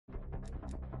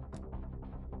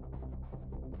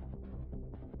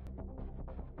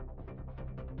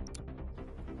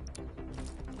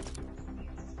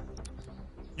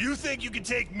You think you can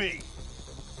take me?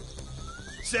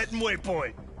 Setting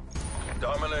waypoint.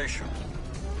 Domination.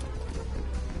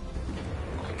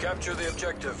 Capture the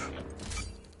objective.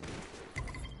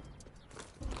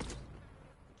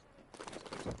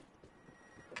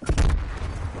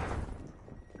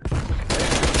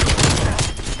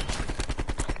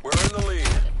 We're in the lead.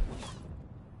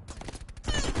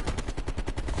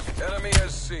 Enemy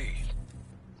has C.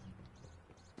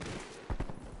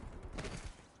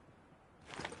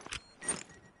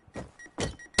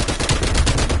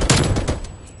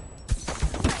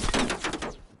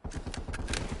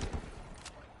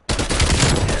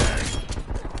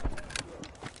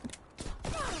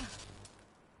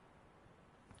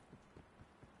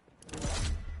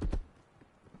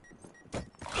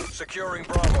 Securing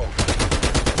Bravo.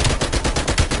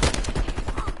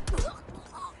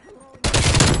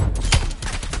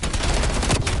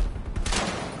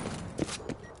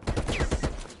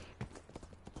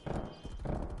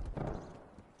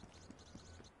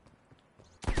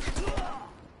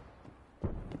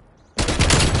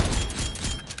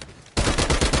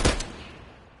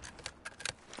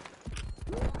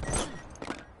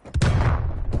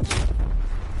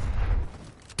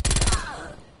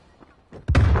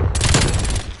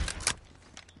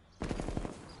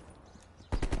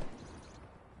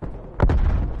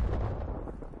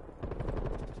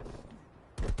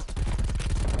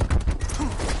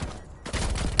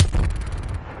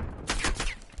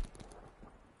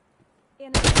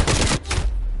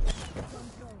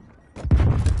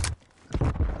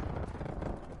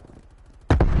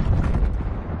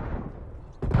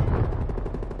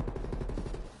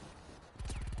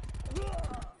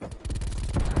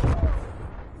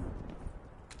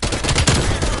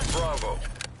 Bravo.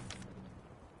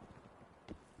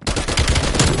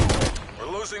 We're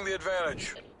losing the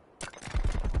advantage.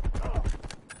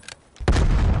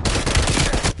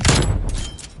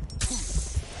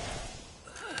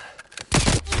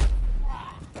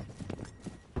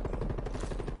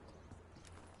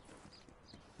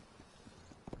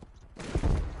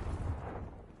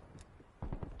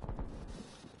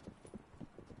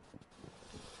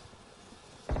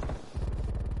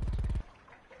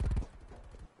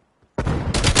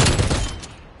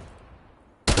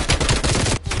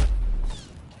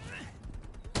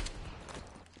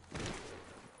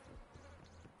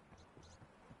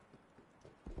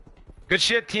 Good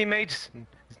shit, teammates.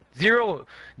 Zero.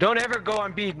 Don't ever go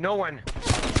on B. No one.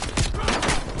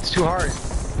 It's too hard.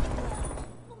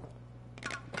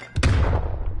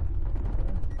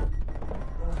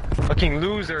 Fucking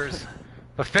losers.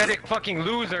 Pathetic fucking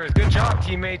losers. Good job,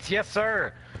 teammates. Yes,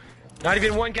 sir. Not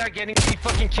even one guy getting 3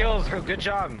 fucking kills. Good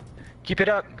job. Keep it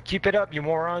up. Keep it up, you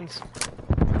morons.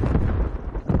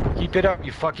 Keep it up,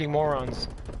 you fucking morons.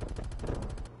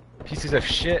 Pieces of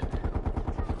shit.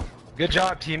 Good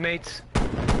job, teammates.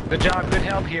 Good job, good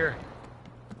help here.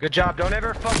 Good job, don't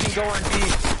ever fucking go on B.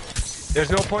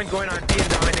 There's no point going on B in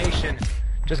Domination.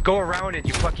 Just go around it,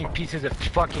 you fucking pieces of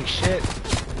fucking shit.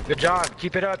 Good job,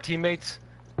 keep it up, teammates.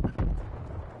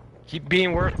 Keep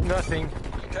being worth nothing.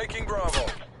 Taking Bravo.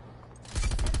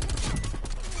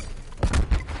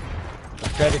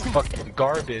 Pathetic fucking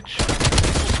garbage.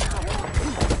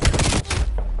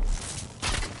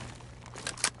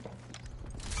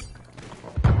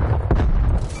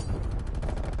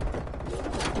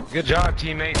 Good job,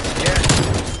 teammates. Yeah.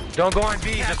 Don't go on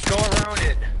B, just go around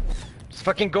it. Just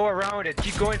fucking go around it.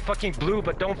 Keep going fucking blue,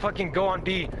 but don't fucking go on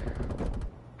B.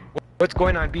 What's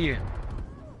going on B?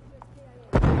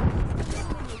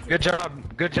 Good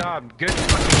job. Good job. Good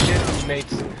fucking shit,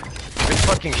 teammates. Good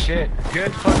fucking shit.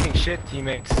 Good fucking shit,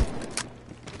 teammates.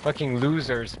 Fucking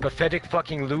losers. Pathetic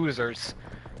fucking losers.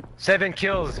 7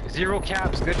 kills. 0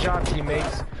 caps. Good job,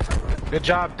 teammates. Good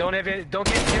job. Don't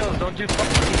get kills. Don't do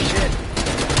fucking shit.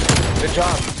 Good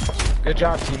job. Good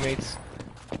job, teammates.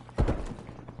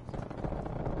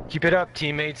 Keep it up,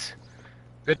 teammates.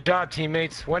 Good job,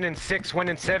 teammates. 1 and 6, 1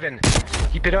 and 7.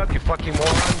 Keep it up, you fucking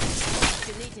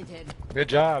morons. Good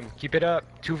job. Keep it up.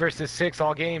 2 versus 6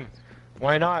 all game.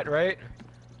 Why not, right?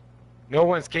 No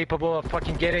one's capable of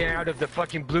fucking getting out of the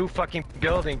fucking blue fucking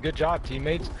building. Good job,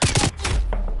 teammates.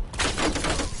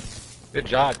 Good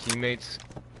job, teammates.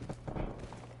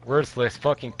 Worthless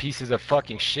fucking pieces of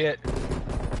fucking shit.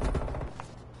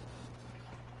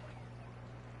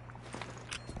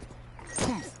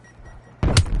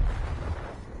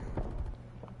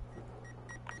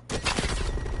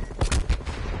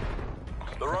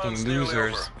 Fucking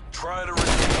losers. Try to redeem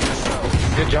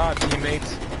yourself. Good job,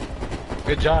 teammates.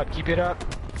 Good job. Keep it up.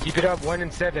 Keep it up. 1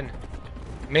 and 7.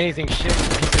 Amazing shit.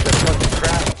 Pieces of fucking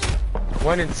crap.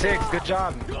 1 and 6. Good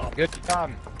job. Good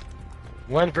job.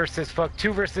 One versus fuck,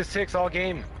 2 versus 6 all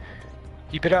game.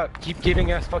 Keep it up. Keep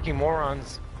giving us fucking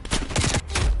morons.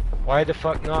 Why the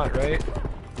fuck not, right?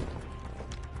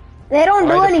 They don't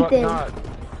do Why the anything. fuck not?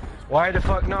 Why the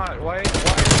fuck not? Why the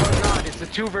fuck not? It's a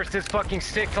 2 versus fucking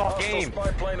 6 all game.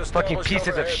 Fucking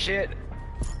pieces of shit.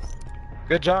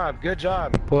 Good job, good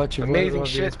job. Amazing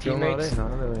shit, teammates.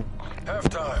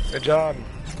 Halftime. Good job.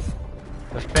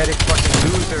 Pathetic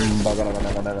fucking losers.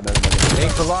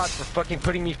 Thanks a lot for fucking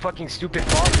putting me fucking stupid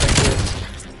bombs like this.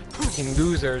 Fucking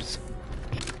losers.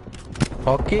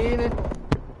 Okay.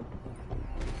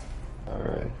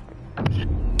 Alright.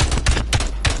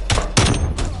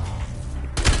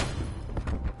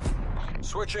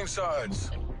 Switching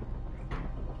sides.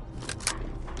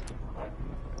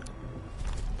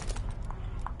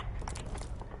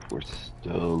 We're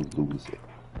still losing.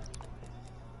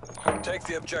 Take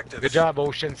the objectives. Good job,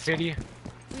 Ocean City.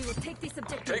 We will take this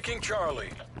objective. Taking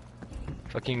Charlie.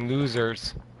 Fucking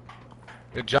losers.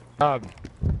 Good job.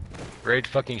 Great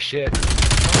fucking shit.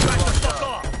 Fuck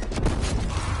off!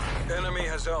 Enemy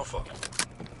has Alpha.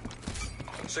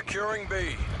 Securing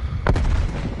B.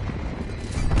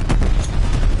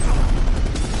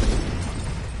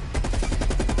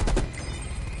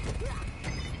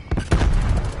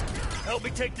 Help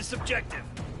me take this objective.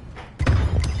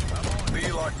 B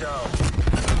locked down.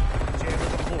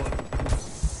 Jamming the port.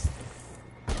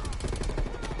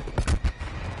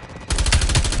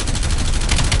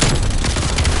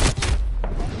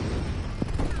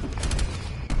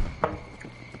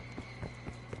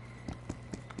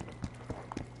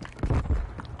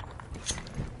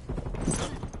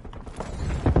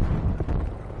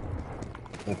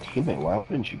 Like, teammate, why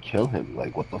wouldn't you kill him?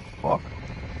 Like, what the fuck?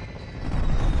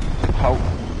 How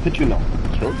could you not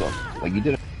kill them? Like, you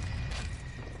did it.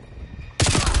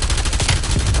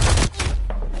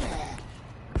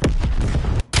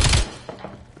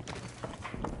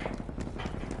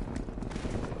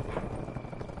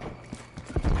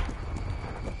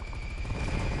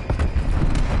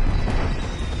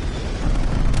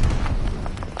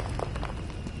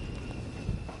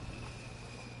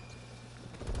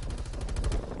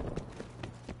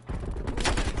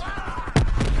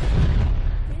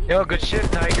 Yo, good shit,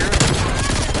 Tiger.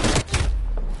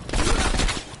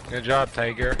 Good job,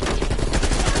 Tiger.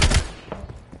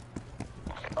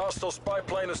 Hostile spy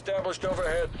plane established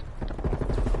overhead.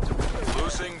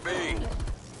 Losing B.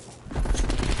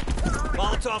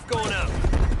 Molotov going out.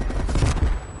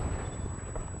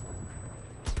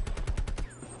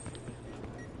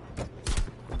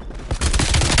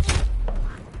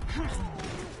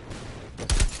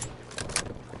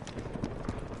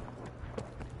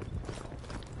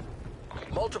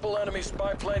 Multiple enemy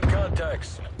spy plane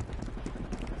contacts.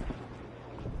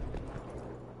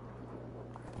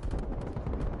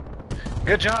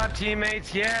 Good job,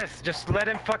 teammates. Yes, just let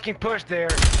him fucking push there.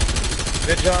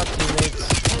 Good job, teammates.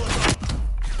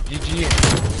 GG.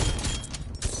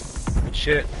 Good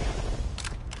shit.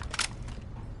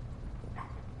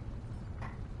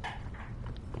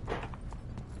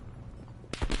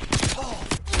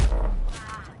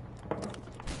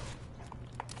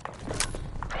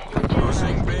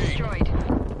 Losing B. Destroyed.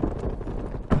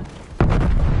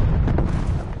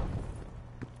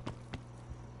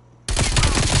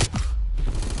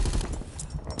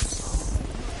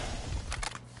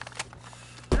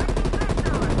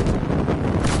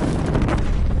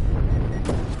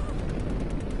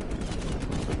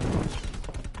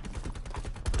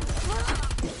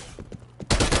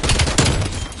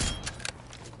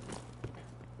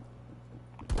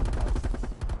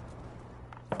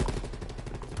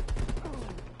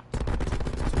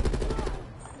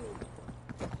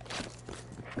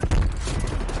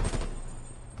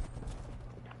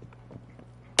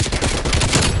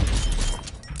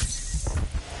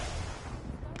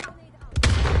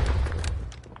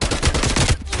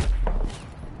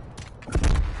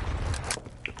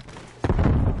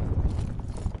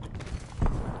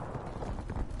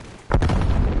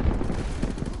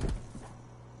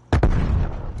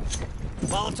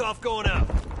 Molotov going out.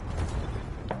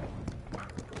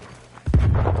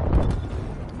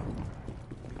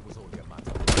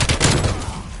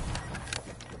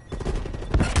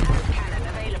 Cannon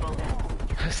available.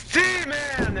 Si,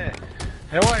 man!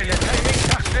 Eh ouais, le timing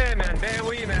parfait, man. Ben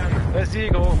oui, man. Vas-y,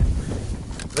 gros.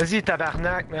 Vas-y,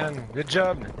 tabarnak, man. Good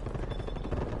job.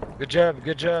 Good job,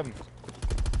 good job.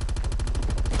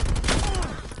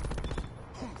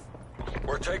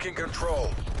 We're taking control.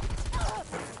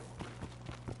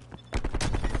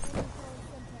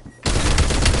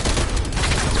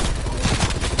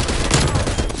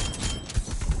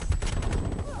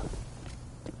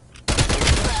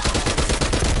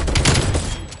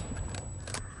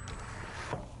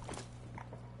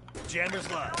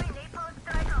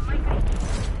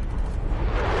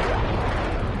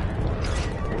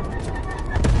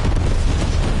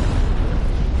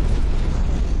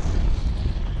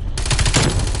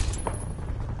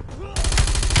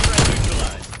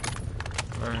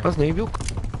 Вас не вилка.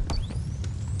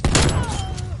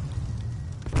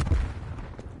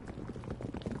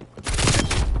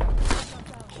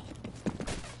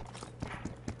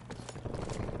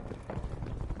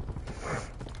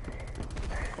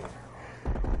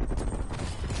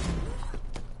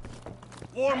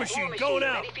 War machine going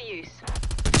out. Ready for use.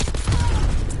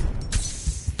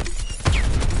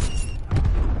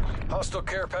 Hostile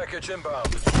care package inbound.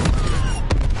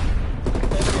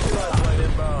 Enemy spy plane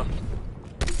inbound.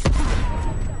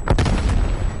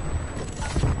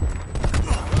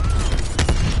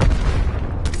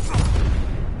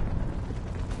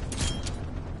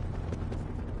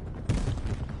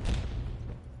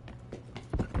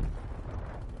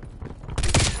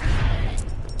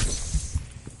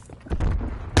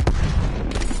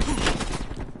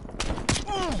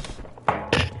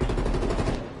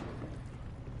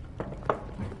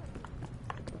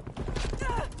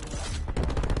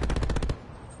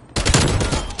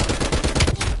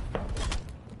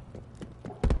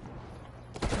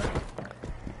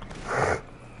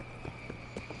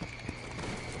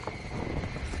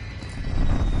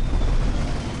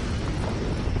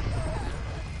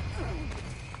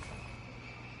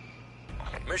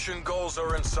 Mission goals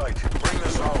are in sight. Bring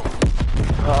this home.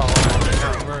 Oh,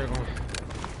 where are you going?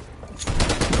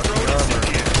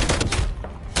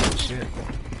 Shit.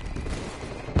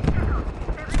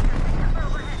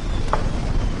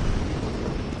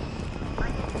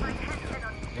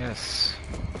 Yes.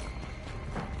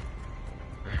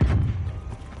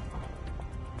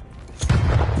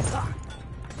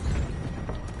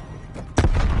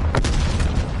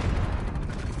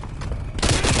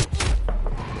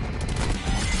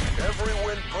 Every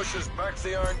wind pushes back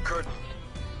the Iron Curtain.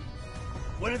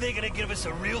 When are they gonna give us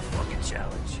a real fucking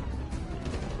challenge?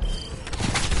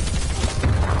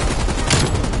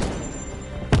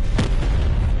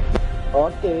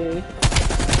 Okay.